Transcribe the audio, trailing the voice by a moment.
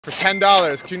For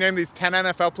 $10, can you name these 10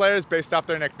 NFL players based off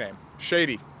their nickname?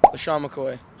 Shady. LaShawn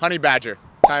McCoy. Honey Badger.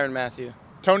 Tyrann Mathieu.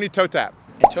 Tony Totap.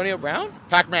 Antonio Brown.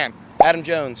 Pac-Man. Adam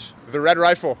Jones. The Red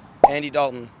Rifle. Andy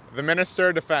Dalton. The Minister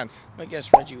of Defense. I guess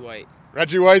Reggie White.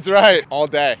 Reggie White's right. All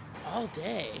day. All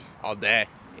day. All day.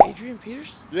 Adrian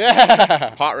Peterson.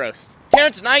 Yeah. Pot roast.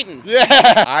 Terrence Knighton. Yeah.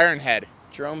 Ironhead.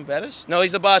 Jerome Bettis? No,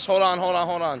 he's the boss. Hold on.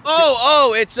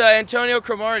 Oh, it's Antonio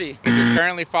Cromartie. If you're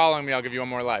currently following me, I'll give you one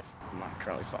more life. I'm not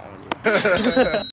currently following you.